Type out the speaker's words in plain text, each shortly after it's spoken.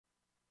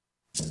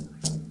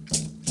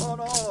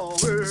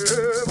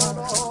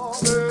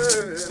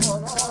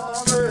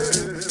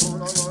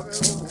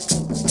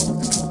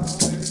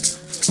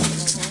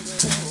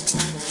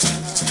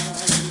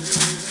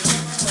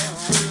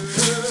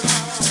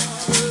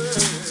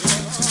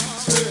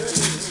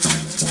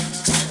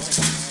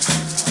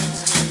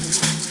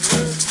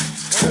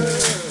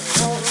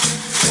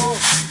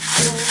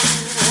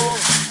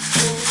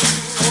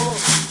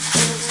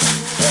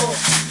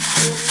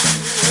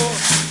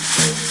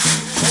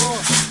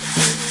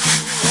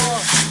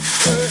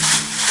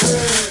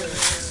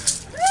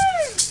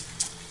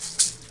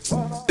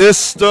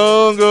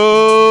Istongo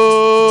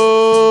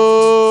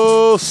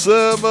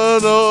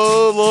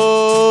Seminole.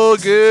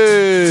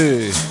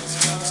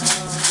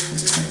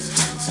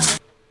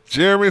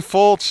 Jeremy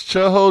Fultz,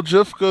 Cheho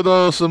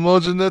Jifkodo,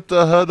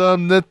 Samojanita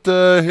Hadam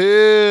Nita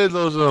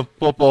Hidoja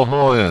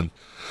Popohoyan.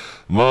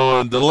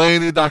 Moan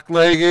Delaney Doc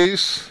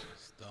Legis.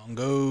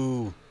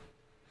 Stongo.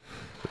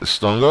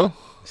 Stongo?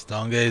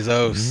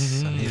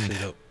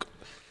 Stongezos.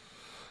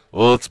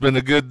 Well, it's been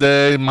a good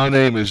day. My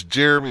name is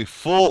Jeremy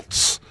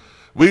Fultz.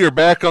 We are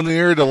back on the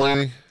air,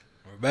 Delaney.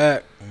 We're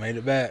back. We made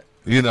it back.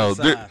 You know,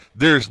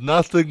 there's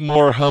nothing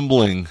more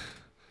humbling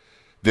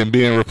than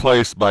being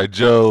replaced by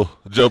Joe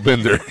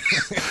Bender.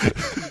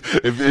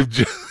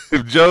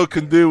 if Joe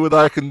can do what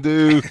I can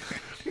do,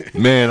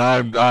 man,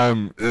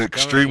 I'm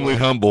extremely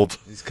humbled.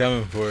 He's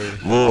coming for you.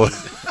 Boy.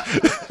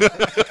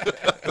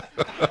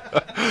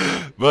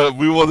 But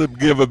we want to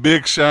give a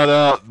big shout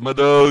out,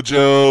 Mado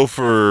Joe,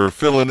 for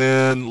filling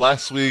in.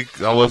 Last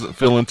week I wasn't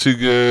feeling too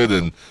good,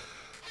 and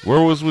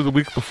where was we the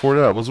week before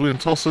that? Was we in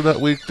Tulsa that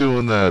week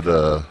doing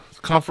that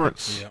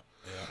conference? Yeah.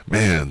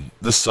 Man,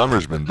 this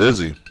summer's been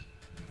busy.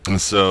 And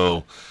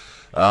so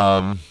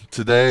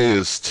today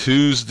is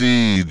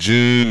Tuesday,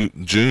 June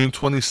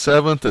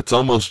 27th. It's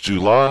almost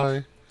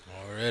July.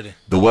 Already.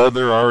 The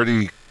weather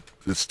it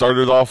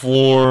started off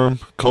warm.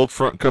 Cold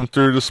front come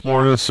through this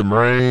morning, some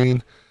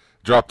rain.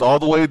 Dropped all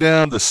the way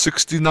down to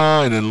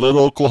 69 in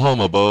Little,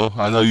 Oklahoma, Bo.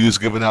 I know you was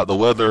giving out the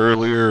weather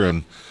earlier,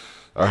 and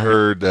I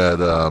heard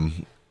that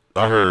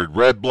I heard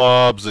red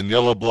blobs and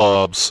yellow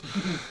blobs,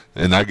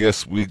 and I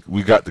guess we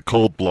got the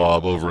cold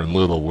blob over in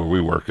Little where we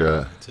work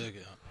at.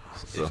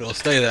 So. If it'll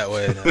stay that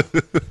way.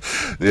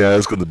 Yeah,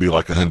 it's going to be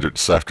like 100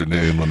 this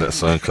afternoon when that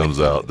sun comes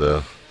out,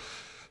 though.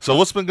 So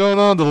what's been going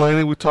on,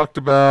 Delaney? We talked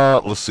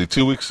about,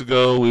 2 weeks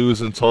ago, we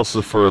was in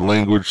Tulsa for a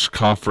language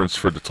conference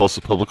for the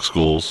Tulsa Public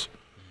Schools.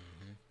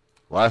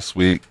 Last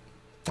week,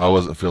 I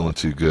wasn't feeling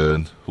too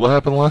good. What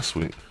happened last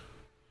week?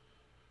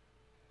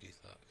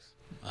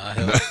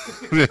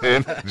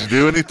 Man, did you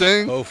do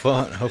anything?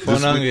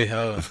 Hofonangi.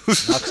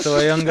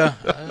 Naksto Younger.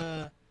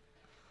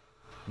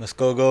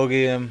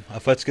 Muskogogiem.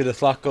 Afatska the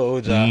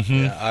Flacco Oja.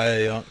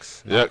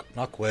 Yonks. Yep.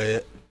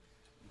 Knockway.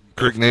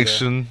 Creek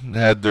Nation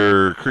had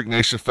their Creek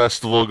Nation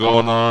Festival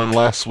going on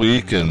last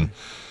week, and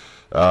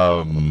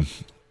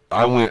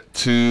I went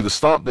to the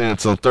Stomp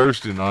Dance on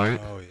Thursday night.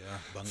 Oh,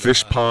 yeah.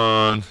 Fish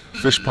Pond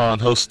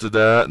hosted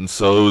that, and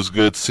so it was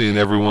good seeing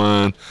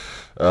everyone.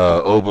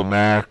 Oba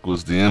Mack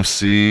was the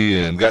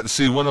MC, and got to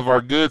see one of our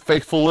good,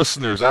 faithful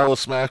listeners.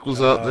 Alice Mack was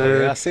out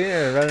there. Yeah, I seen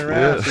her running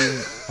around.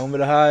 Home of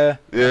the higher.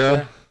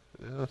 Yeah.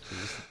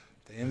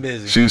 Staying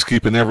busy. She was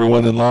keeping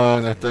everyone in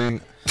line, I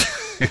think.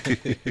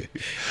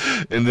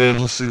 And then,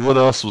 let's see, what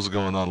else was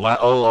going on?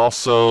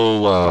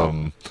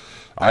 Also,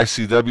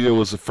 ICW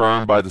was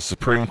affirmed by the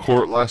Supreme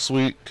Court last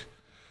week.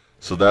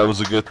 So that was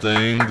a good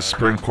thing. The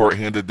Supreme Court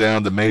handed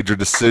down the major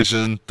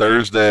decision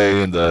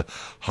Thursday in the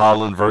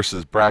Holland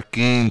versus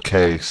Brackeen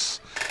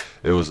case.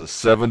 It was a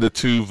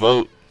 7-2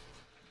 vote.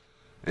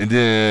 And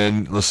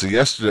then, let's see,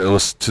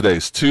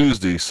 today's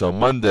Tuesday, so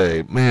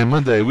Monday,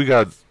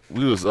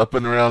 we was up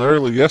and around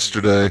early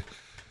yesterday.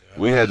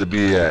 We had to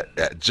be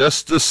at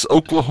Justice,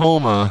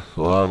 Oklahoma.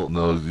 Well, I don't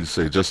know if you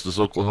say Justice,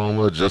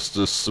 Oklahoma,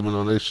 Justice,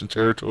 Seminole Nation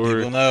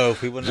Territory.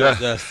 People know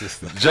Justice.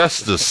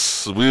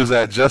 Justice. We was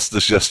at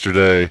Justice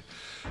yesterday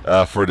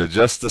for the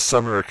Justice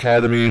Summer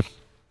Academy,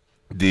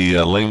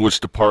 the language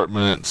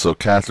department. So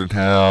Catherine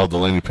Howell,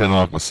 Delaney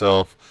Pennock,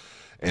 myself,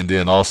 and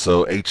then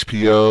also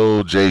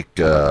HPO, Jake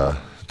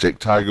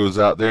Tiger was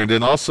out there, and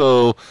then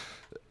also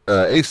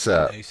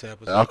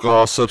ASAP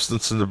Alcohol,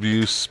 Substance and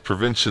Abuse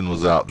Prevention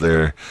was out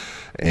there,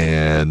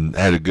 and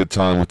had a good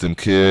time with them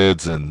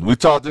kids, and we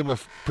taught them a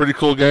pretty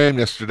cool game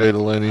yesterday,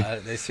 Delaney.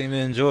 They seem to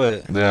enjoy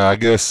it. Yeah, I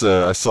guess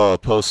I saw a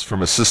post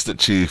from Assistant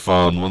Chief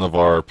on one of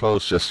our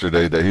posts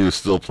yesterday that he was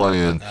still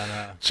playing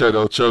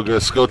Chedo Choga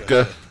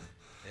Skotka.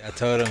 Yeah, I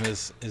told him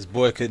his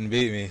boy couldn't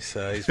beat me,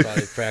 so he's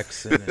probably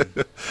practicing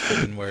and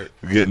putting work.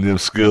 Getting them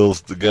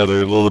skills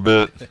together a little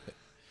bit.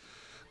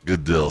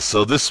 Good deal.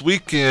 So this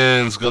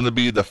weekend is going to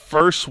be the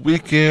first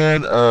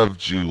weekend of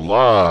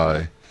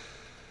July.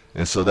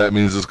 And so that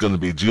means it's going to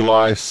be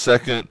July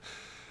 2nd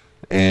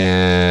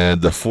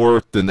and the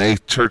 4th and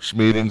 8th church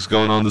meetings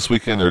going on this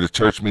weekend, or the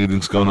church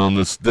meetings going on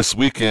this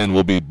weekend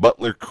will be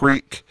Butler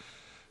Creek,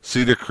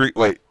 Cedar Creek.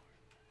 Wait,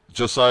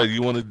 Josiah,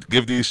 you want to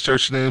give these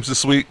church names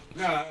this week?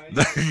 No,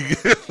 This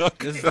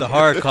is the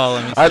hard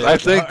column. I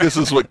think this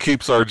is what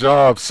keeps our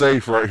job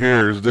safe right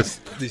here, is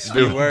just These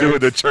doing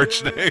the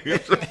church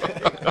names.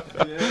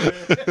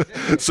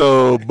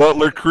 So,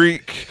 Butler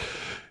Creek,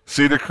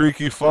 Cedar Creek,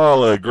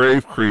 Eufaula,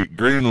 Grave Creek,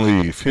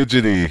 Greenleaf,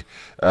 Hidgety,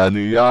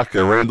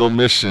 Nuyaka, Randall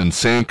Mission,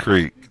 Sand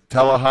Creek,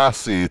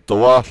 Tallahassee,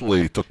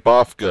 Thawathlee,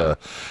 Tukbofka,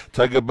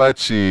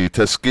 Tagabachi,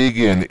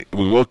 Tuskegee,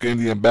 Wewoka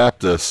Indian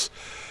Baptist.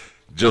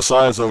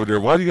 Josiah's over there.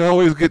 Why do you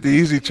always get the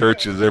easy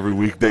churches every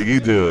week that you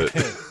do it?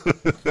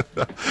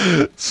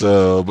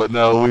 So, but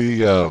no, we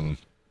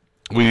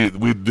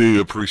do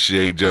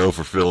appreciate Joe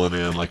for filling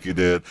in like you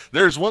did.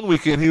 There's one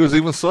weekend he was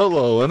even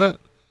solo, isn't it?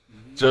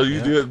 Joe,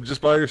 you do it just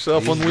by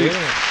yourself one week?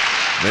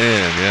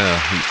 Man, yeah.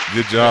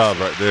 Good job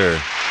right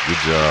there. Good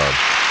job.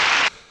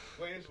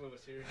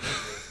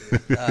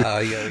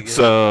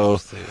 So,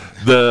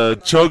 the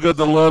Choga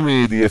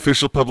Delaney, the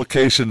official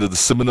publication of the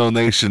Seminole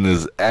Nation,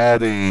 is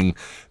adding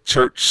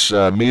church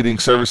meeting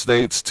service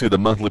dates to the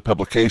monthly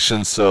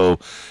publication. So,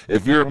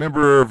 if you're a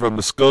member of a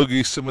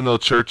Muskogee Seminole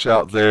church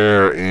out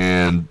there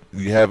and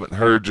you haven't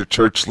heard your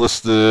church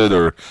listed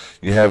or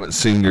you haven't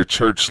seen your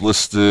church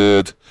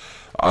listed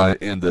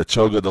in the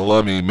Choga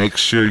Delaney, make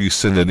sure you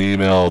send an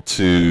email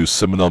to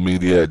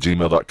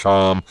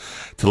seminolemedia@gmail.com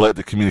to let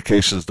the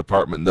communications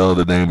department know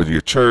the name of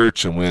your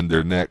church and when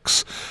their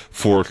next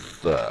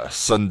fourth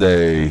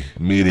Sunday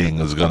meeting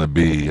is going to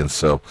be. And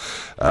so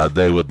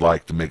they would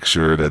like to make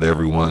sure that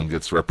everyone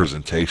gets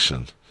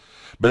representation.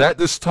 But at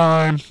this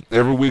time,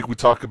 every week we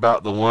talk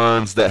about the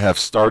ones that have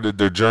started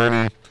their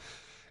journey.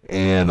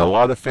 And a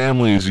lot of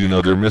families, you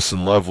know, they're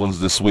missing loved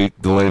ones this week,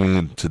 Delaney,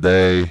 and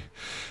today.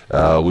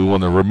 We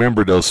want to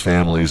remember those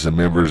families and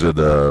members of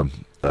the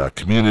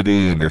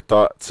community in your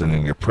thoughts and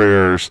in your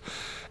prayers.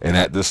 And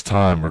at this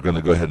time, we're going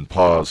to go ahead and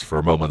pause for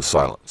a moment of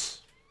silence.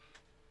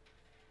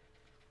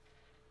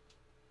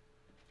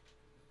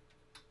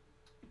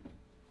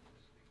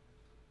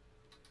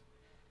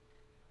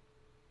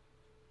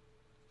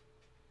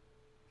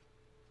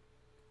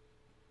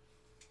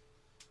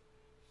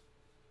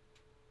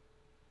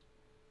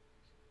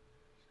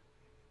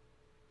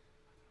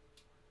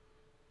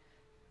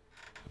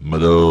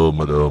 Mado.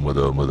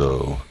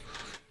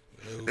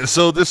 And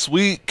so this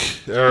week,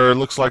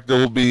 looks like there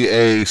will be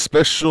a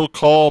special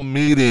call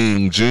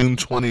meeting June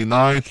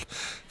 29th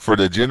for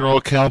the General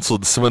Council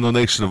of the Seminole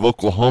Nation of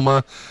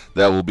Oklahoma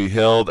that will be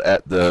held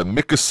at the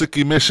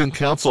Miccosukee Mission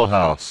Council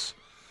House.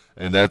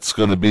 And that's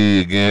going to be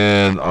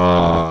again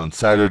on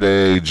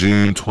Saturday,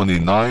 June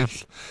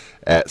 29th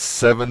at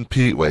 7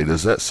 p.m. Wait,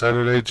 is that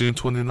Saturday, June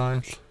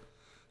 29th?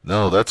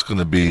 No, that's going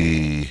to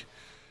be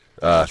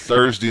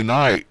Thursday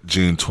night,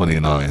 June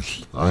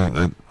 29th.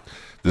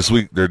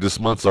 This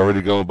month's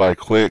already going by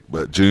quick,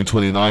 but June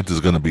 29th is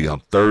going to be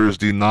on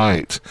Thursday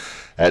night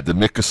at the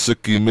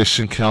Miccosukee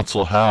Mission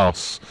Council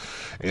House.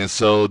 And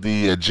so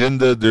the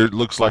agenda, there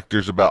looks like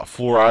there's about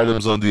 4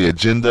 items on the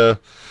agenda.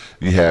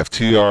 You have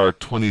TR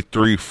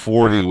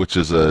 2340, which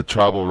is a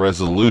tribal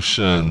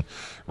resolution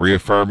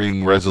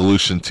reaffirming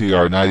resolution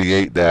TR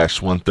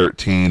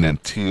 98-113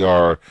 and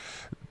TR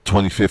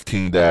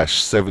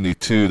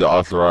 2015-72 to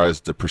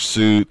authorize the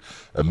pursuit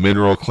of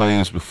mineral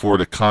claims before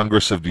the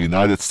Congress of the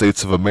United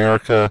States of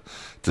America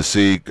to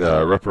seek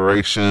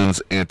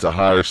reparations and to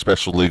hire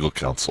special legal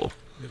counsel.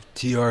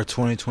 TR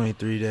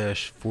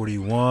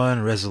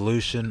 2023-41,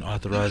 resolution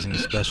authorizing a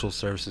special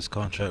services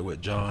contract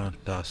with John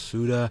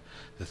Dasuda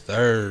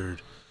III.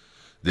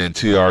 Then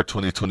TR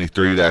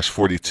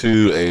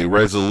 2023-42, a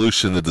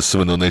resolution of the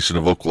Seminole Nation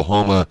of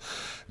Oklahoma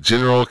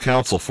General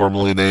Council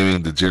formally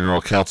naming the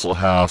General Council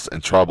House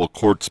and Tribal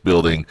Courts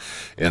Building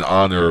in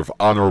honor of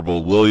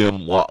Honorable William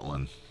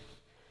Watland.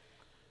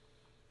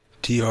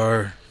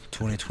 TR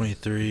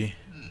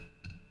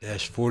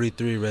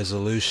 2023-43,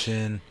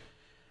 resolution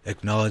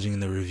acknowledging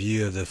the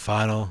review of the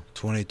final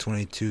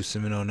 2022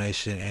 Seminole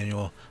Nation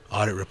Annual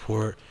Audit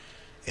Report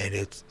and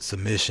its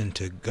submission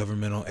to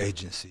governmental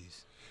agencies.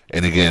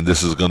 And again,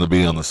 this is going to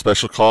be on a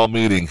special call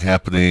meeting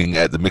happening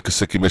at the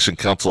Miccosukee Mission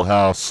Council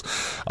House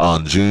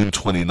on June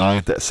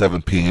 29th at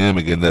 7 p.m.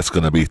 Again, that's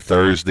going to be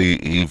Thursday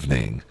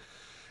evening.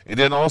 And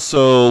then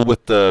also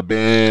with the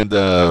band,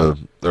 or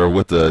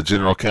with the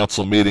General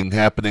Council meeting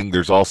happening,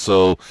 there's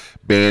also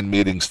band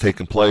meetings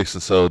taking place.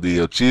 And so the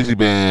Ocheezy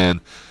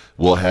Band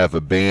will have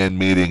a band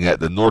meeting at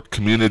the North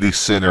Community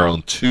Center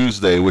on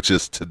Tuesday, which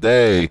is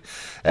today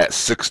at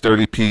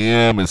 6:30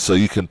 p.m. And so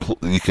you can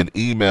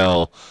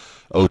email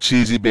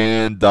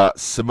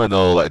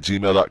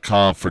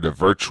ocheezyband.seminole@gmail.com for the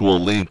virtual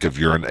link if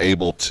you're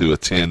unable to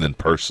attend in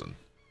person.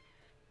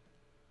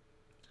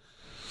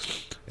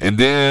 And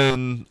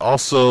then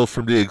also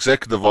from the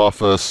executive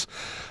office,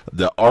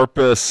 the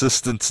ARPA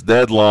assistance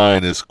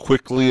deadline is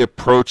quickly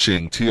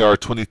approaching. TR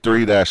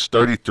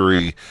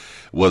 23-33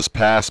 was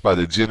passed by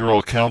the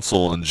General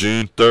Council on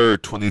June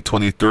 3rd,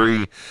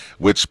 2023,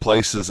 which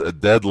places a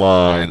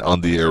deadline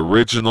on the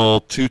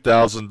original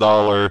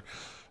 $2,000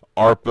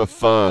 ARPA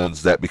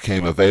funds that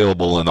became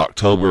available in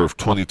October of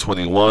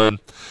 2021.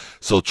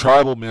 So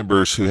tribal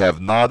members who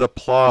have not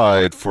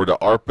applied for the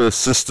ARPA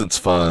assistance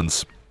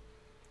funds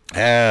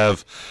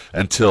have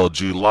until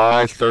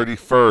July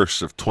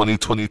 31st of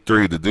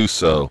 2023 to do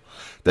so.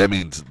 That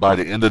means by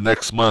the end of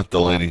next month,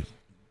 Delaney.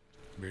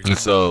 And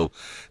so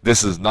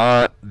this is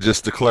not,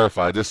 just to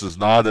clarify, this is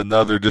not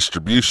another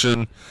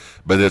distribution,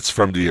 but it's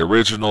from the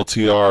original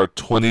TR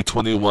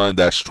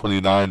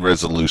 2021-29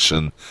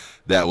 resolution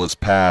that was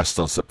passed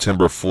on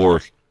September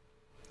 4th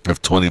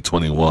of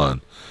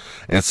 2021.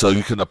 And so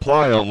you can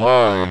apply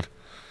online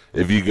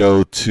if you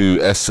go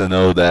to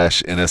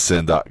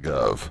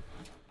sno-nsn.gov.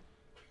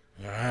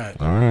 All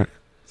right.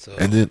 So,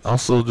 and then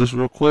also, just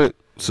real quick,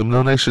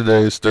 Seminole Nation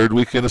Day is third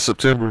weekend of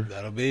September.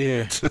 That'll be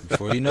here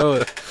before you know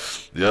it.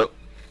 Yep.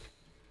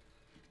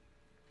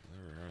 All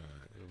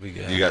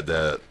right. You got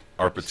that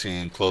ARPA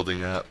Team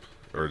clothing app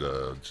or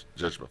the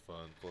Judgment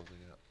Fund clothing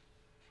app?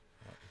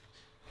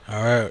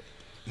 All right.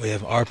 We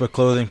have ARPA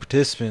clothing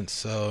participants,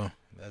 so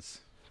that's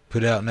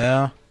put out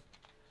now.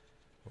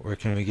 Where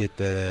can we get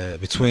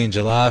that? Between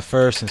July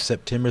 1st and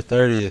September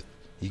 30th,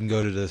 you can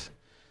go to the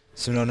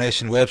Seminole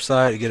Nation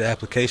website to get an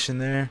application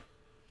there.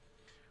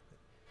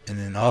 And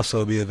then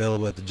also be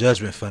available at the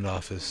Judgment Fund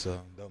office,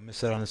 so don't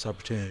miss out on this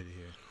opportunity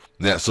here.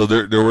 Yeah, so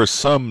there were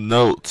some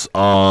notes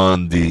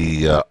on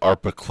the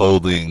ARPA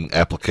clothing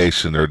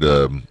application, or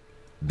the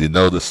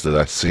notice that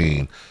I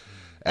seen.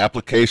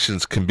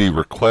 Applications can be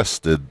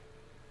requested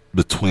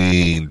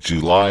between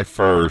July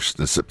 1st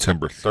and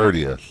September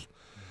 30th.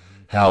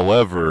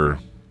 However,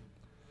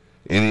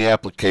 any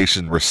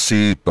application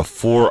received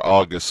before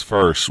August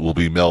 1st will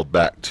be mailed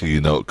back to you,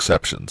 no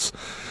exceptions.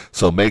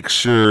 So make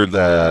sure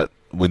that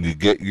when you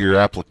get your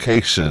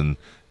application,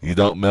 you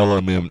don't mail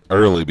them in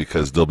early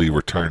because they'll be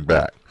returned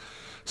back.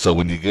 So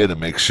when you get them,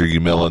 make sure you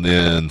mail it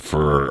in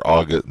for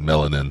August. You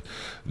mail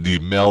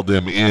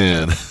them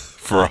in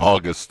for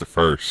August the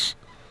 1st.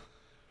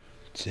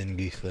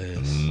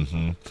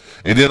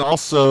 And then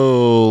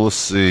also, let's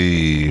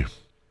see,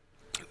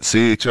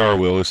 CHR,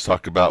 we always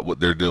talk about what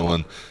they're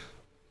doing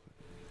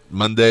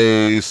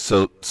Mondays.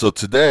 So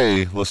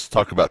today, let's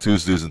talk about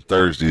Tuesdays and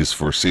Thursdays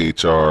for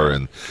CHR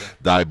and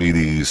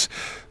diabetes.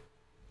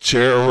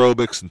 Chair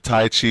aerobics and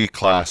Tai Chi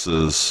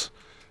classes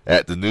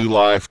at the New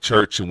Life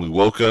Church in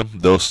Wewoka.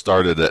 Those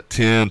started at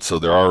 10, so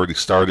they're already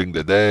starting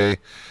today.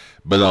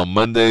 But on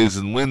Mondays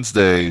and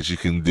Wednesdays, you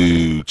can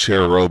do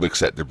chair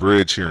aerobics at the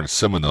Bridge here in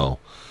Seminole.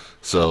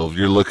 So if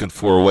you're looking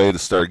for a way to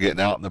start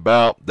getting out and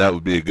about, that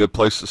would be a good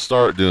place to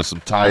start, doing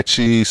some Tai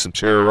Chi, some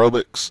chair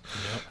aerobics.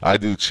 Yep. I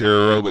do chair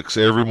aerobics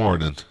every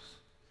morning.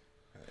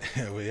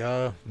 We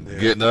are.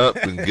 Getting up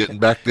and getting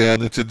back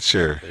down into the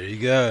chair. There you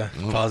go.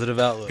 Positive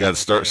outlook. Got to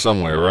start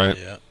somewhere, right?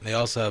 Yeah. They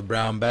also have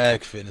brown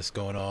bag fitness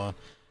going on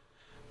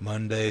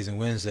Mondays and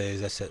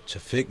Wednesdays. That's at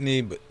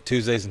Chafikni, but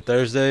Tuesdays and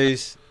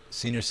Thursdays,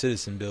 Senior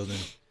Citizen Building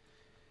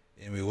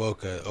in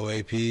Wewoka,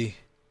 OAP.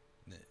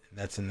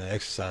 That's in the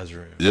exercise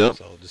room. Yep.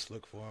 So just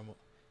look for them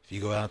if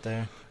you go out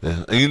there.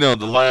 Yeah. And you know,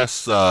 the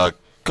last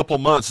couple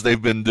months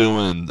they've been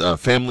doing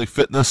family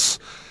fitness,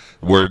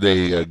 where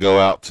they go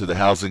out to the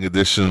housing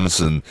additions,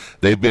 and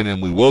they've been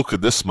in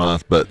Wewoka this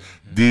month, but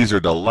these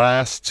are the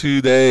last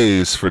 2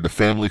 days for the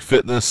family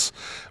fitness,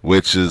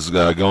 which is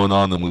going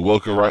on in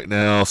Wewoka right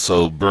now.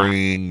 So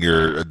bring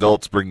your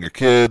adults, bring your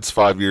kids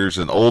 5 years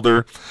and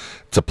older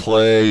to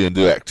play and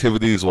do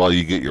activities while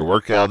you get your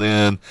workout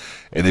in.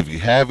 And if you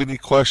have any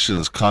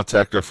questions,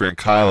 contact our friend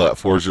Kyle at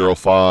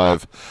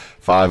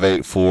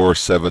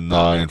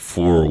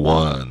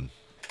 405-584-7941.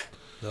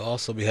 They'll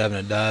also be having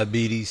a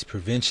diabetes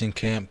prevention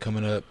camp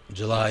coming up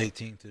July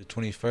 18th to the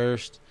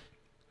 21st.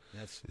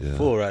 That's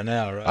full right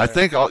now, right? I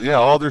think,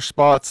 all their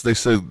spots, they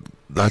said,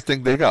 I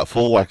think they got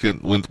full like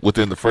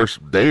within the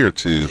first day or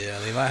two. Yeah,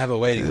 they might have a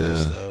waiting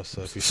list, though,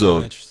 so if you're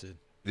still interested.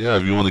 Yeah,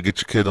 if you want to get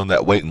your kid on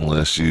that waiting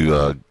list,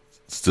 you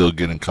still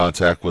get in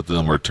contact with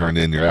them or turn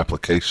in your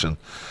application.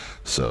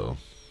 So,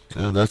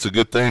 yeah, that's a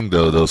good thing,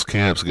 though, those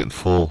camps getting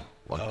full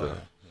like that. Yeah.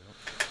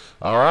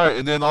 All right,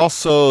 and then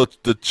also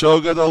the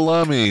Choga the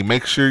Lummy.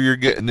 Make sure you're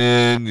getting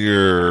in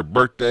your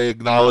birthday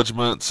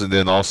acknowledgments, and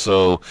then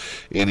also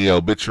any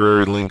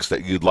obituary links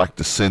that you'd like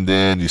to send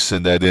in. You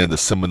send that in to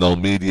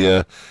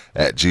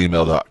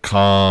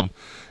seminolemedia@gmail.com,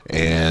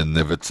 and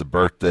if it's a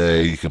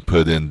birthday, you can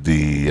put in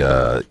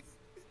the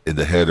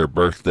header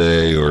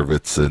birthday, or if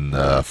it's in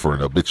for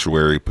an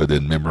obituary, put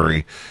in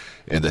memory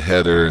in the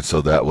header, and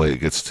so that way it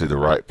gets to the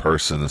right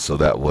person, and so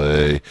that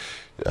way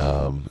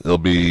it'll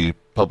be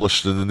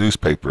published in the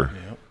newspaper.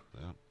 Yep.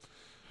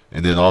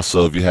 And then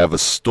also, if you have a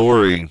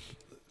story,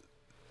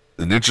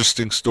 an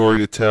interesting story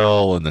to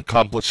tell, an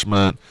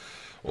accomplishment,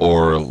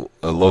 or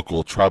a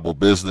local tribal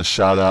business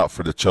shout out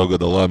for the Choga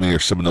the Lummy or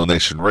Seminole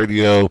Nation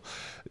Radio,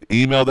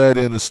 email that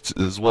in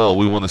as well.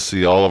 We want to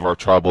see all of our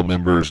tribal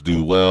members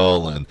do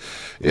well, and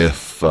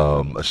if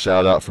a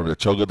shout out from the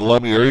Choga the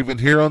Lummy or even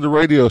here on the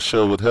radio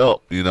show would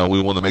help, we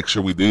want to make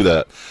sure we do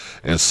that.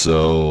 And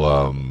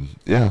so,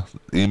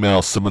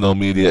 email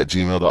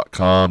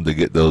seminolemedia@gmail.com to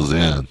get those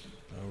in.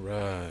 All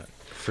right.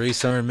 Free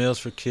summer meals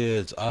for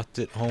kids.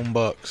 Opted home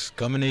bucks.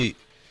 Come and eat.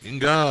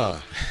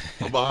 Inga.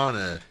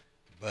 Mabane.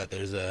 But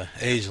there's a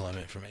age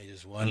limit from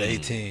ages 1 to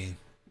 18.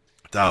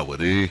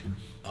 Dawadi.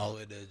 All the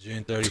way to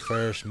June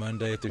 31st,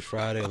 Monday through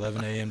Friday,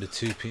 11 a.m. to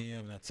 2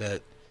 p.m. That's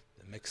at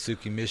the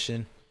Mexuki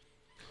Mission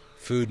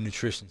Food and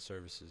Nutrition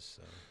Services.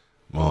 So.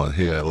 Well,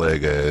 he got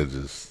leg edge,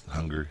 is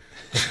hungry.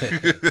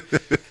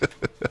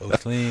 Oh,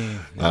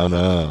 clean. I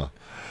know.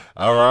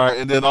 All right,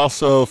 and then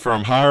also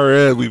from higher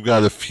ed, we've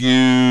got a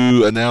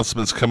few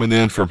announcements coming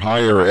in from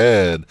higher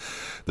ed.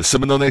 The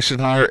Seminole Nation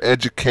Higher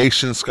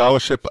Education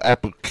Scholarship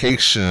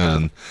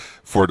application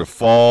for the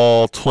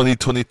fall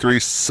 2023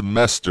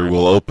 semester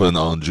will open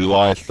on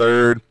July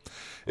 3rd.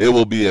 It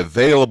will be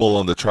available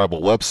on the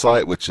tribal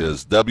website, which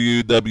is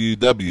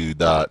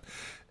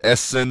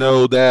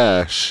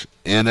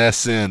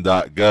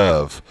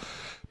www.sno-nsn.gov.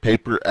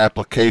 Paper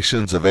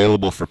applications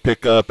available for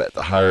pickup at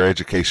the Higher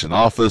Education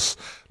Office,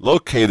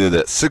 located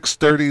at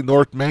 630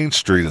 North Main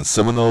Street in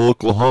Seminole,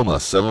 Oklahoma,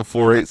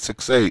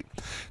 74868,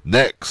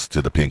 next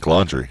to the Pink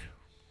Laundry.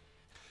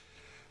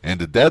 And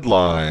the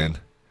deadline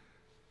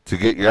to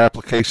get your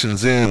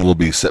applications in will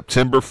be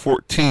September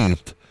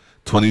 14th,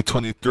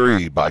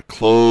 2023, by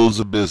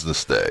close of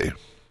business day.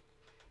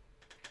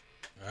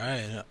 All right.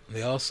 And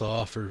they also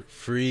offer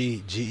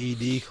free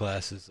GED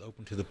classes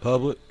open to the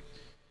public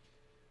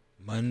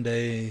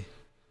Monday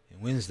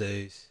and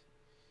Wednesdays.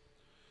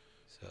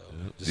 So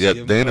yeah,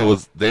 Dana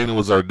was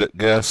our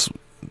guest.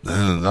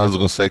 I was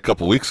going to say a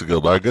couple weeks ago,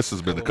 but I guess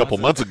it's been a couple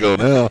months ago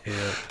now.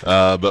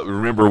 Yeah. But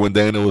remember when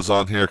Dana was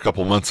on here a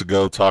couple months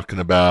ago talking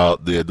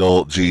about the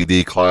adult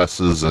GED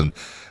classes, and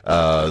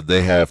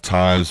they have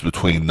times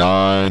between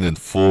 9 and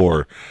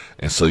 4,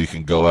 and so you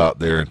can go out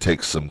there and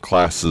take some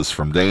classes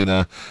from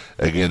Dana.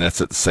 Again,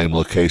 that's at the same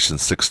location,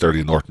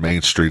 630 North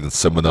Main Street in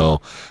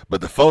Seminole.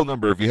 But the phone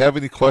number, if you have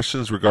any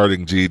questions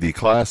regarding GED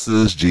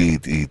classes,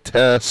 GED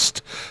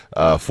test,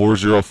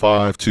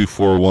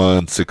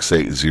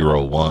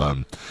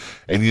 405-241-6801.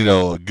 And, you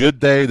know, a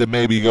good day to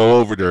maybe go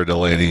over there,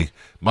 Delaney,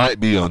 might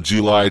be on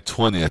July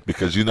 20th,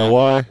 because you know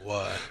why?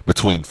 Why?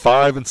 Between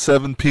 5 and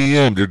 7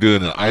 p.m., they're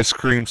doing an ice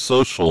cream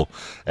social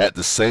at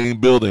the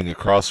same building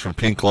across from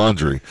Pink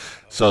Laundry.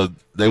 So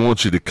they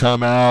want you to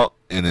come out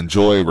and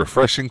enjoy a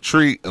refreshing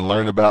treat and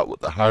learn about what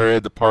the higher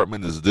ed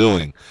department is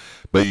doing.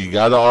 But you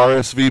got to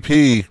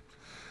RSVP.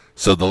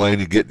 So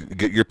Delaney,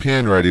 get your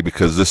pen ready,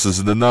 because this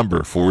is the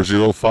number,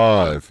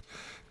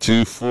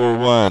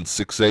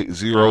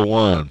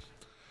 405-241-6801.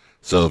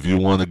 So if you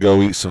want to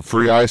go eat some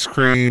free ice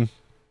cream,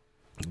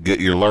 get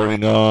your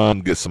learning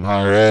on, get some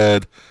higher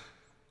ed,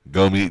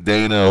 go meet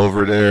Dana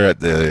over there at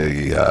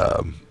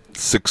the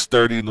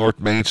 630 North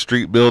Main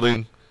Street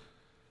building.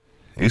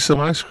 Eat some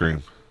ice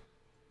cream.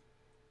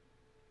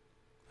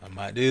 I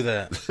might do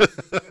that.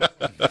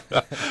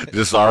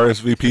 Just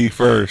RSVP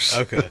first.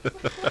 Okay.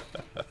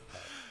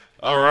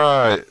 All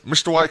right.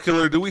 Mr. White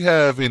Killer, do we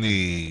have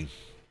any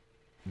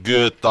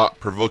good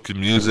thought-provoking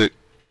music?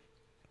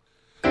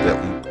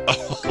 That we...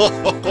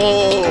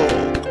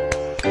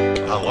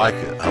 I like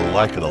it. I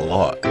like it a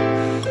lot.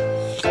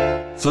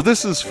 So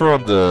this is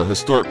from the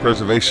Historic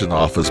Preservation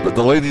Office, but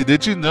Delaney,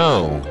 did you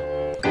know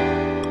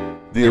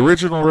the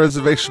original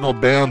reservational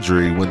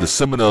boundary when the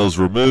Seminoles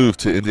were moved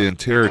to Indian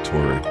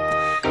Territory?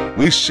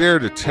 We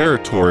shared a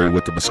territory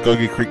with the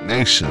Muskogee Creek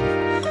Nation.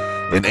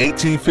 In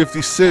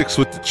 1856,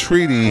 with the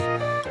treaty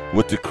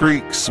with the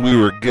Creeks, we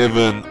were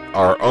given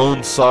our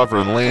own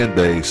sovereign land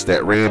base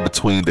that ran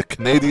between the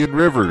Canadian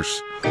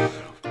rivers,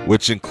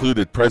 which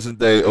included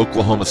present-day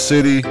Oklahoma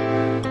City,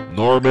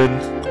 Norman,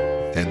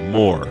 and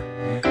more.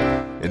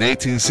 In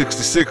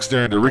 1866,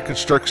 during the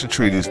Reconstruction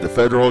treaties, the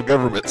federal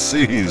government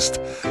seized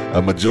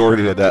a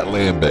majority of that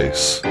land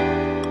base.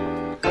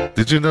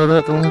 Did you know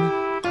that, Delaney?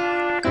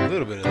 A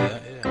little bit of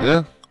that, yeah.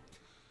 Yeah?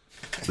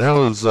 That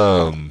was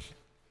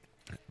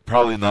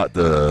probably not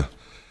the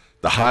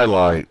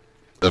highlight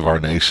of our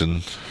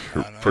nation,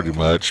 pretty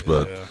much,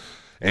 but... Yeah.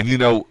 And you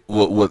know,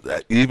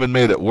 what even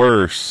made it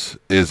worse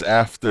is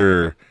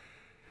after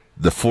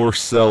the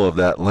forced sale of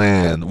that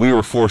land, we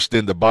were forced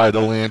in to buy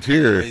the land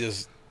here. They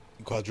just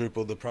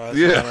quadrupled the price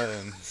Yeah. on it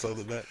and sold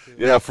it back to us.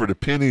 Yeah, for the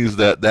pennies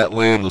that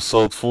land was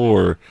sold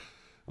for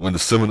when the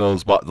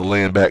Seminoles bought the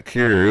land back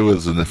here, it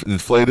was an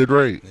inflated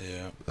rate.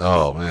 Yeah.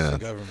 Oh, It's man. the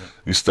government.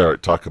 You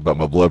start talking about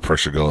my blood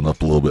pressure going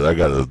up a little bit. I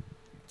got to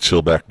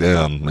chill back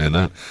down,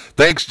 man.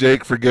 Thanks,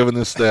 Jake, for giving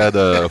us that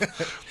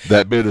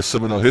that bit of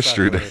Seminole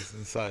history there.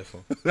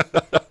 Insightful.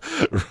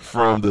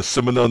 From the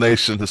Seminole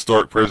Nation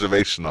Historic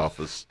Preservation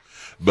Office.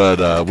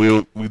 But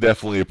we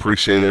definitely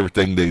appreciate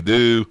everything they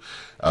do.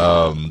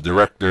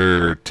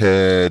 Director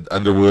Ted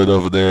Underwood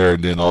over there,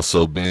 and then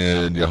also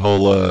Ben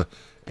Yahola,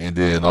 and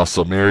then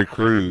also Mary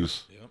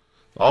Cruz. Yep.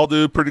 All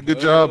do a pretty good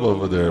job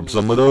over there.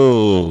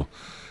 Seminole.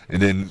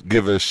 And then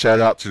give a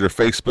shout out to their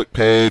Facebook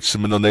page,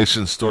 Seminole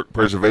Nation Historic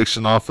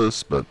Preservation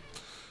Office. But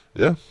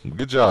yeah,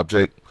 good job,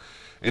 Jake.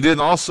 And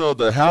then also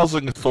the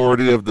Housing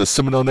Authority of the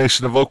Seminole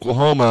Nation of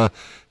Oklahoma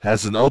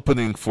has an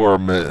opening for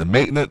a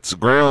maintenance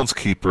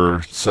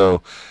groundskeeper.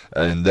 So,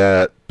 and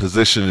that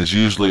position is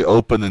usually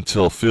open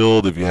until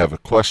filled. If you have a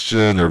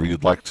question or if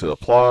you'd like to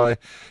apply,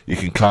 you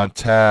can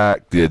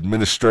contact the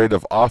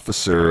administrative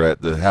officer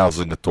at the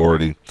Housing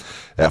Authority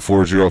at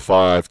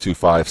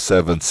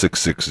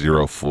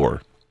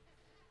 405-257-6604.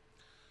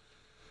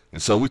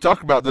 And so we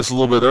talked about this a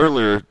little bit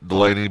earlier,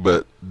 Delaney,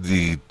 but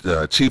the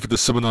chief of the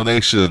Seminole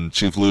Nation,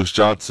 Chief Lewis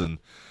Johnson,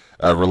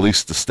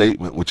 released a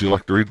statement. Would you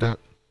like to read that?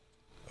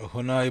 Oh,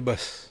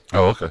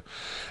 okay.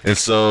 And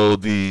so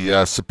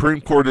the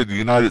Supreme Court of the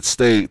United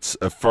States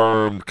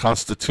affirmed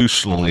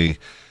constitutionally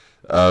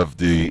of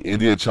the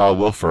Indian Child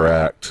Welfare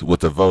Act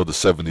with a vote of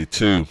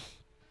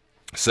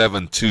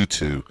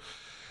 7-2-2.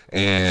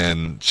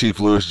 And Chief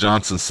Lewis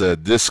Johnson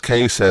said, this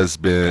case has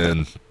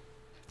been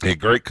a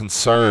great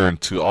concern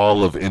to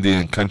all of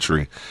Indian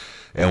country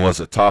and was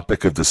a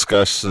topic of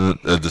discussion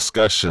at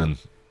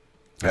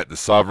the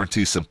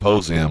Sovereignty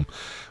Symposium,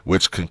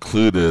 which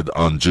concluded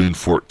on June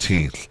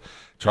 14th.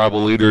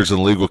 Tribal leaders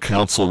and legal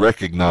counsel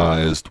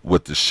recognized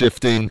with the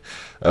shifting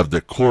of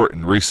the court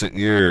in recent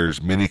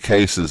years, many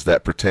cases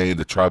that pertain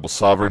to tribal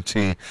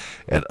sovereignty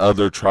and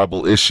other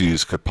tribal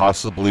issues could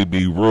possibly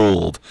be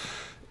ruled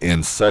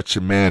in such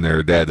a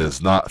manner that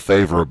is not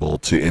favorable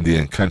to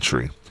Indian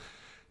country.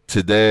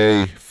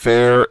 Today,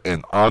 fair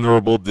and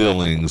honorable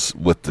dealings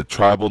with the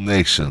tribal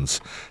nations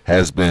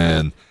has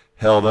been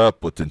held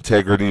up with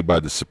integrity by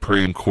the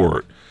Supreme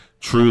Court.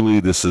 Truly,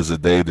 this is a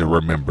day to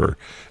remember.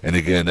 And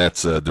again,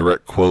 that's a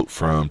direct quote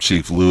from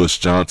Chief Lewis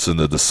Johnson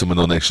of the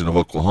Seminole Nation of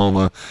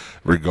Oklahoma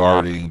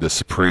regarding the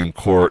Supreme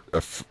Court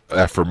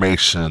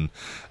affirmation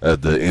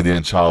of the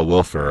Indian Child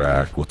Welfare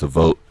Act with a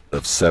vote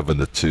of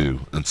 7-2.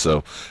 And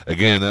so,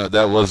 again,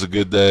 that was a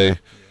good day.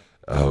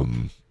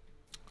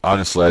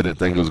 Honestly, I didn't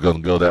think it was going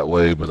to go that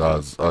way, but I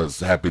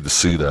was happy to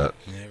see that.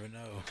 You never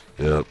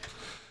know. Yep.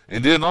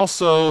 And then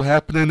also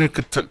happening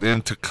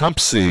in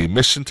Tecumseh,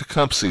 Mission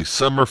Tecumseh,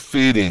 summer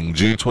feeding,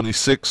 June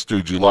 26th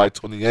through July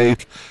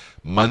 28th,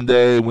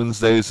 Monday,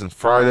 Wednesdays, and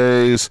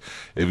Fridays.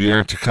 If you're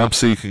in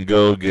Tecumseh, you can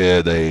go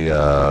get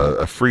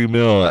a free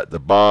meal at the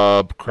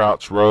Bob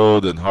Crouch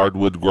Road and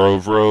Hardwood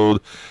Grove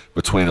Road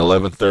between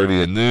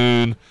 11:30 and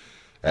noon.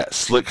 At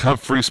Slick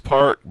Humphreys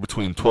Park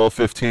between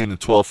 12:15 and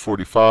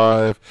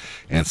 12:45,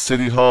 and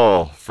City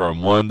Hall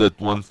from 1 to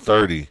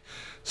 1:30.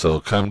 So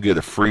come get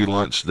a free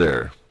lunch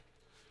there.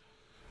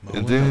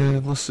 And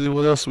then let's see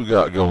what else we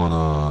got going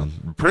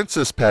on.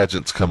 Princess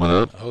pageant's coming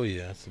up. Oh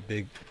yeah, that's a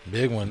big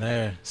one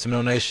there.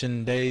 Seminole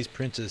Nation Days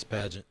Princess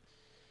Pageant,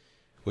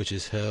 which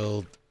is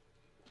held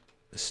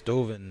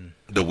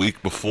the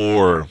week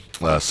before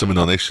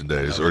Seminole Nation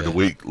Days, or the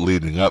week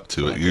leading up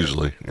to it,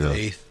 usually. Yeah.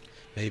 8th,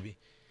 maybe.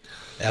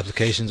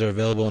 Applications are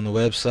available on the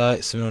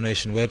website, Seminole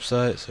Nation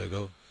website, so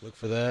go look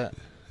for that.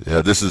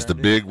 Yeah, this is the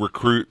big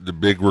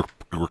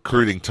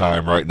recruiting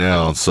time right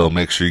now, and so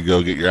make sure you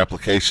go get your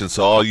application.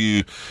 So all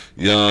you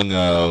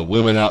young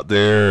women out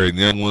there and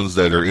young ones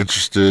that are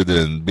interested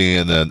in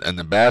being an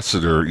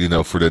ambassador,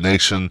 for the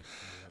nation,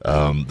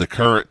 the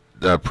current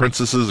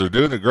princesses are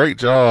doing a great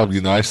job.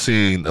 I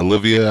seen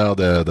Olivia out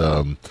at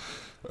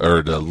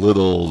or the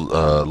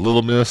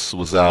little Miss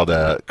was out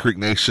at Creek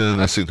Nation.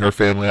 I seen her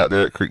family out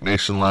there at Creek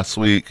Nation last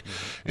week.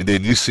 And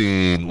then you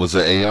seen, was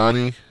it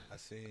Ayani? I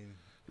seen.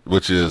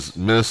 Which is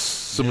Miss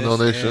Seminole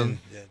Nation?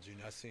 Yeah,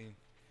 Junior. I seen.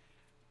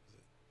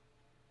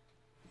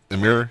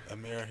 Amir,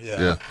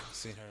 yeah. I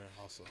seen her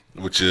also.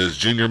 Which is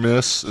Junior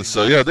Miss. And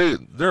so, yeah,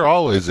 they're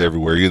always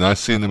everywhere. I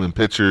seen them in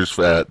pictures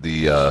at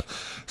the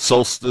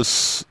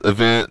Solstice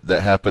event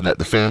that happened at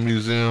the Fan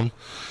Museum.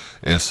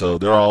 And so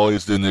they're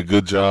always doing a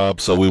good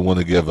job. So we want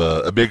to give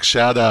a big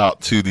shout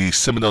out to the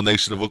Seminole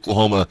Nation of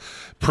Oklahoma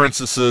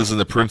princesses and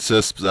the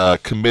Princess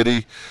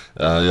Committee.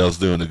 Y'all's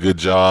doing a good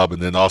job.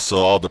 And then also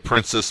all the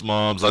princess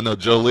moms. I know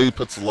Jolie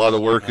puts a lot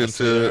of work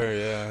into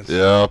it.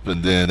 Yeah. Yep.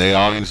 And then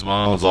Ayani's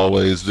mom's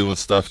always doing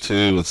stuff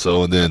too.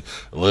 And then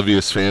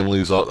Olivia's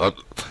family's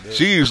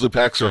she usually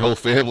packs her whole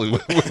family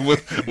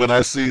when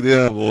I see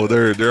them. Well,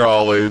 they're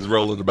always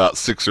rolling about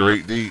 6 or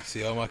 8 deep.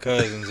 See all my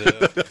cousins.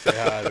 Say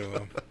hi to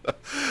them.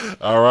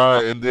 All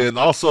right, and then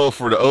also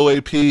for the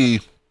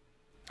OAP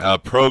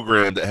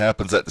program that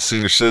happens at the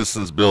Senior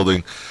Citizens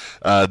Building,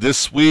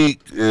 this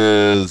week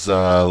is,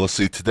 let's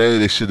see, today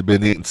they should have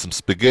been eating some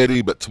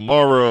spaghetti, but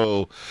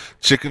tomorrow,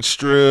 chicken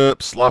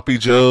strips, sloppy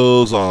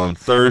joes. On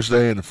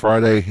Thursday and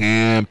Friday,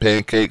 ham,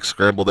 pancakes,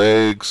 scrambled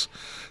eggs.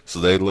 So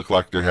they look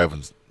like they're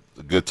having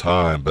a good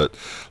time. But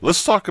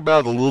let's talk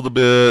about a little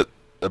bit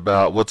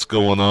about what's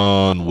going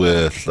on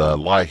with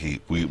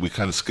LIHEAP. We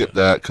kind of skipped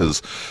that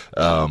because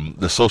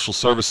the social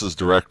services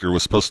director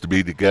was supposed to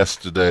be the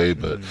guest today,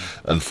 but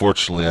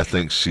unfortunately I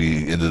think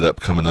she ended up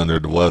coming under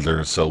the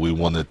weather. So we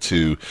wanted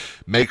to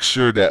make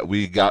sure that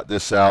we got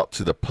this out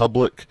to the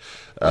public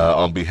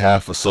on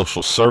behalf of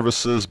social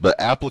services. But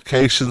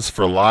applications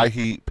for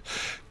LIHEAP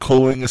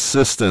cooling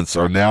assistance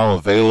are now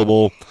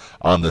available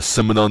on the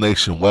Seminole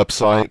Nation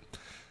website.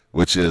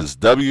 which is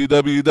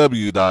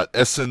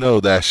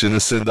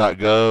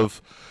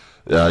www.sno-nsn.gov.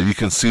 You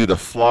can see the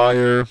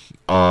flyer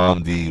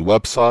on the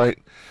website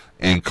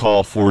and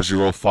call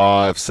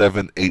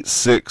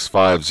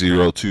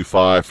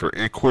 405-786-5025 for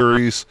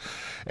inquiries.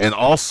 And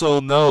also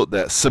note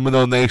that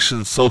Seminole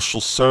Nation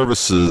Social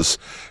Services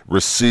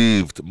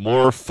received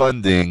more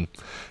funding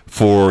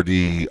for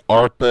the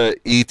ARPA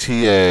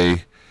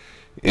ETA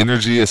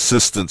Energy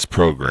Assistance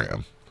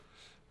Program,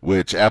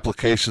 which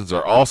applications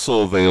are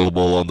also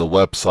available on the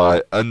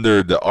website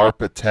under the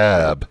ARPA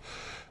tab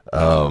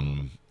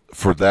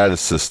for that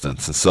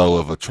assistance. And so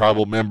if a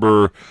tribal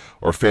member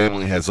or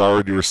family has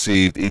already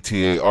received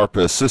ETA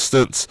ARPA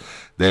assistance,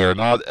 they are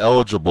not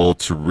eligible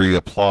to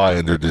reapply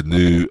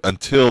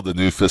until the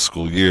new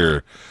fiscal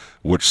year,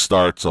 which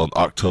starts on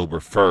October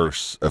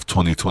 1st of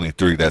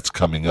 2023. That's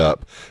coming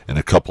up in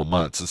a couple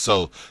months. And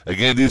so,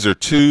 again, these are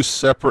two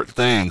separate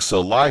things.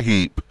 So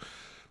LIHEAP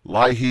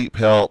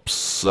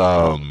helps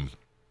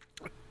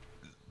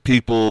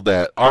people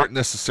that aren't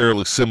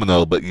necessarily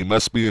Seminole, but you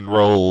must be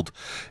enrolled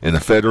in a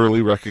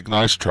federally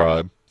recognized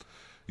tribe.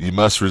 You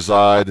must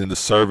reside in the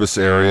service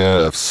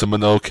area of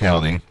Seminole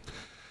County.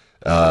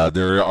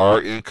 There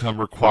are income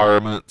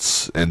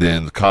requirements and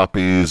then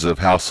copies of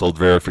household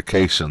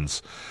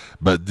verifications.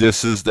 But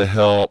this is to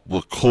help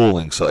with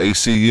cooling. So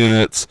AC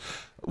units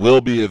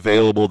will be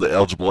available to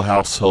eligible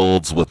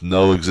households with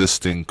no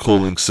existing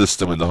cooling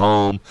system in the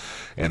home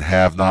and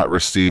have not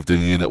received a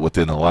unit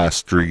within the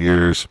last 3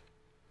 years.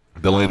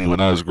 Delaney,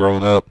 when I was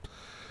growing up,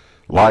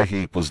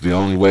 LIHEAP was the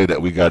only way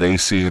that we got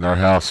AC in our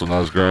house when I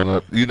was growing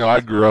up. You know, I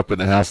grew up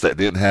in a house that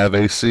didn't have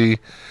AC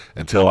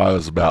until I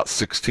was about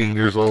 16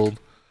 years old.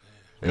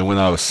 And when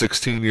I was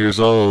 16 years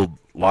old,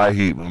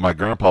 LIHEAP, my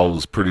grandpa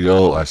was pretty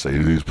old. I say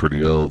he was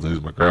pretty old. He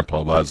was my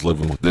grandpa, but I was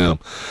living with them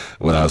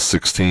when I was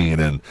 16.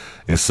 And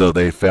so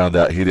they found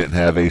out he didn't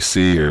have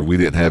AC, or we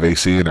didn't have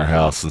AC in our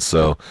house. And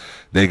so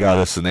they got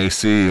us an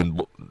AC,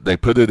 and they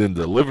put it in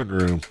the living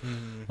room.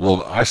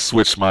 Well, I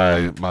switched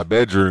my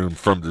bedroom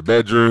from the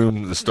bedroom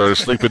and started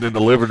sleeping in the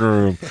living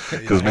room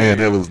because, man,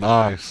 it was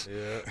nice.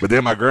 Yeah. But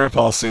then my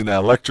grandpa seen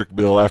that electric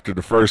bill after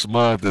the first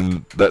month,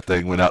 and that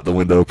thing went out the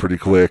window pretty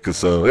quick. And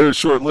so it was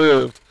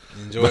short-lived.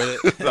 Enjoyed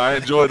it? I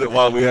enjoyed it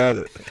while we had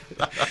it.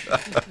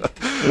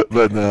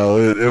 But no,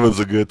 it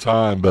was a good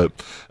time. But,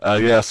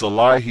 yeah, so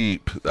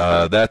LIHEAP,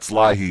 that's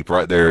LIHEAP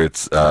right there.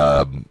 It's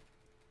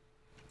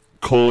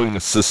cooling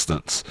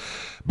assistance.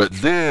 But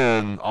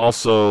then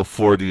also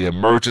for the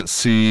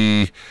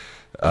emergency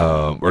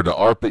or the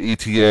ARPA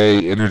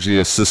ETA Energy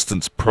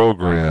Assistance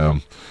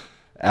Program,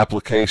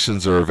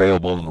 applications are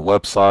available on the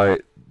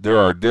website. There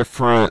are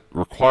different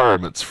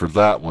requirements for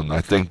that one.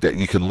 I think that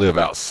you can live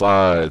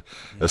outside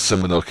of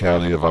Seminole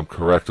County, if I'm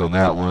correct on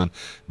that one,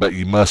 but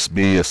you must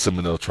be a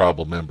Seminole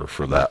tribal member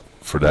for that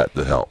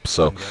to help.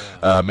 So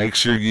make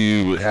sure if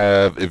you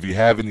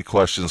have any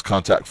questions,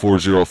 contact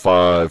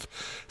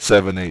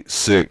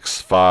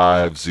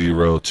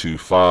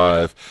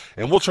 405-786-5025,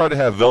 and we'll try to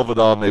have Velvet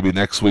on maybe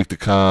next week to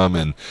come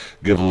and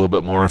give a little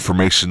bit more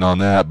information on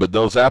that. But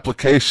those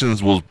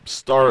applications will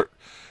start,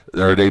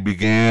 or they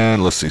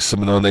began, let's see,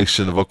 Seminole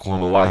Nation of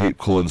Oklahoma LIHEAP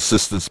Cooling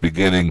Assistance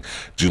beginning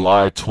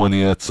July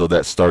 20th, so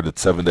that started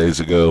 7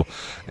 days ago.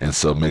 And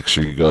so make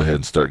sure you go ahead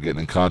and start getting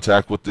in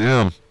contact with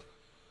them.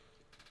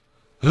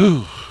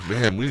 Ooh,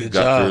 man, we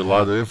got through a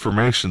lot of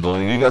information,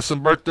 Delaney. You got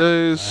some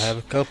birthdays? I have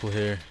a couple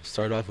here.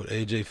 Start off with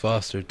AJ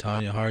Foster,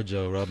 Tanya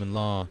Harjo, Robin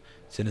Long,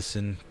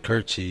 Citizen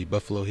Kirchie,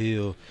 Buffalo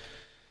Hill,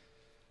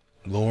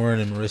 Lauren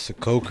and Marissa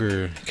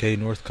Coker, Kay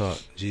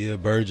Northcock, Gia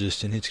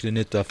Burgess,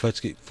 Chinhichkanita,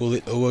 Futskik,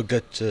 Fulit,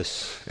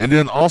 Owagachus. And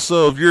then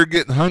also, if you're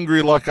getting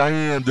hungry like I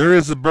am, there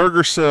is a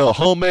burger sale,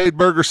 homemade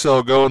burger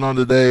sale going on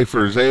today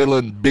for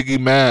Zaylen Biggie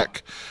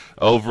Mac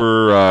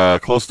over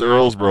close to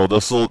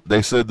Earlsboro.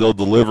 They said they'll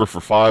deliver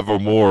for 5 or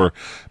more,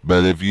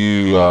 but if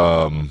you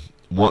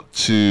want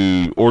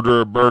to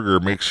order a burger,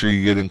 make sure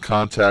you get in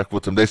contact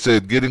with them. They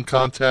said get in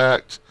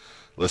contact.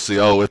 Let's see.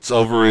 Oh, it's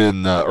over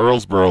in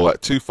Earlsboro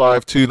at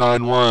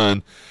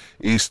 25291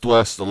 East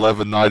West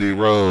 1190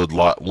 Road,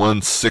 Lot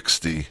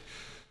 160.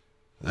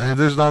 And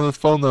there's not a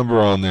phone number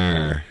on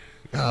there.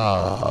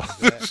 Ah.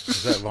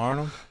 Is that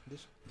Varnum?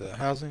 The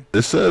housing?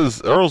 It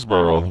says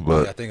Earlsboro,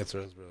 but yeah, I think it's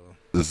Earlsboro.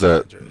 Is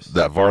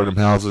that Varnum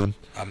housing?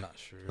 I'm not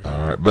sure.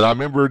 All right, but I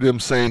remember them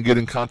saying get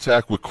in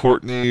contact with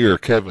Courtney or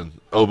Kevin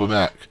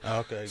Obamac.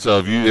 Okay. So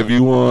if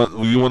you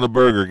want a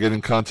burger, get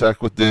in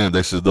contact with them.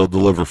 They said they'll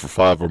deliver for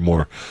 5 or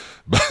more.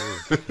 All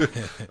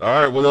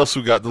right, what else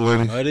we got,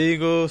 Delaney? Mud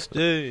Eagles,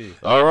 Jay.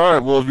 All right,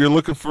 well, if you're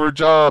looking for a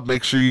job,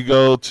 make sure you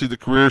go to the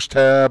careers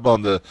tab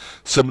on the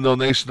Seminole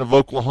Nation of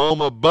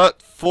Oklahoma.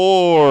 But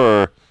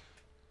for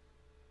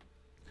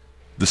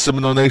the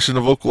Seminole Nation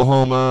of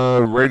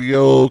Oklahoma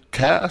radio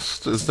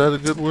cast, is that a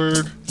good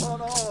word?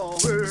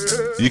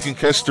 You can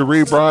catch the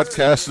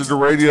rebroadcast of the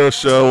radio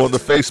show on the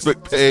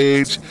Facebook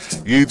page,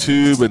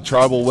 YouTube, and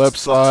tribal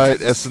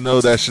website,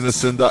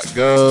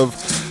 sno-nsn.gov,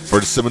 for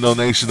the Seminole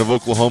Nation of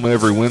Oklahoma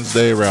every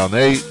Wednesday around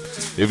 8.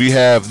 If you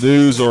have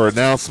news or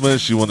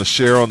announcements you want to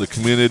share on the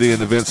Community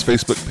and Events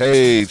Facebook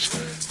page,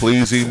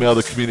 please email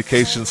the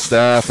communications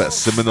staff at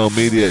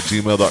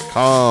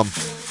seminolemedia@gmail.com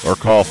or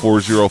call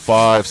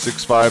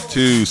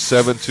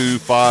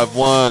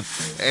 405-652-7251.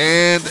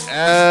 And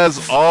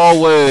as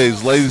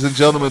always, ladies and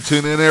gentlemen,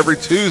 tune in every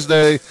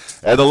Tuesday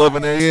at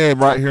 11 a.m.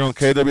 right here on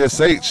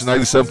KWSH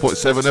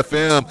 97.7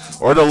 FM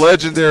or the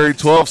legendary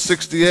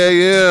 1260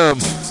 a.m.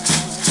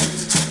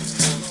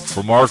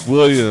 For Mark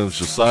Williams,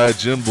 Josiah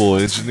Jimbo,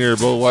 Engineer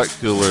Bo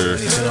Whitekiller,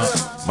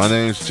 my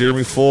name's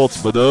Jeremy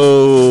Fultz, but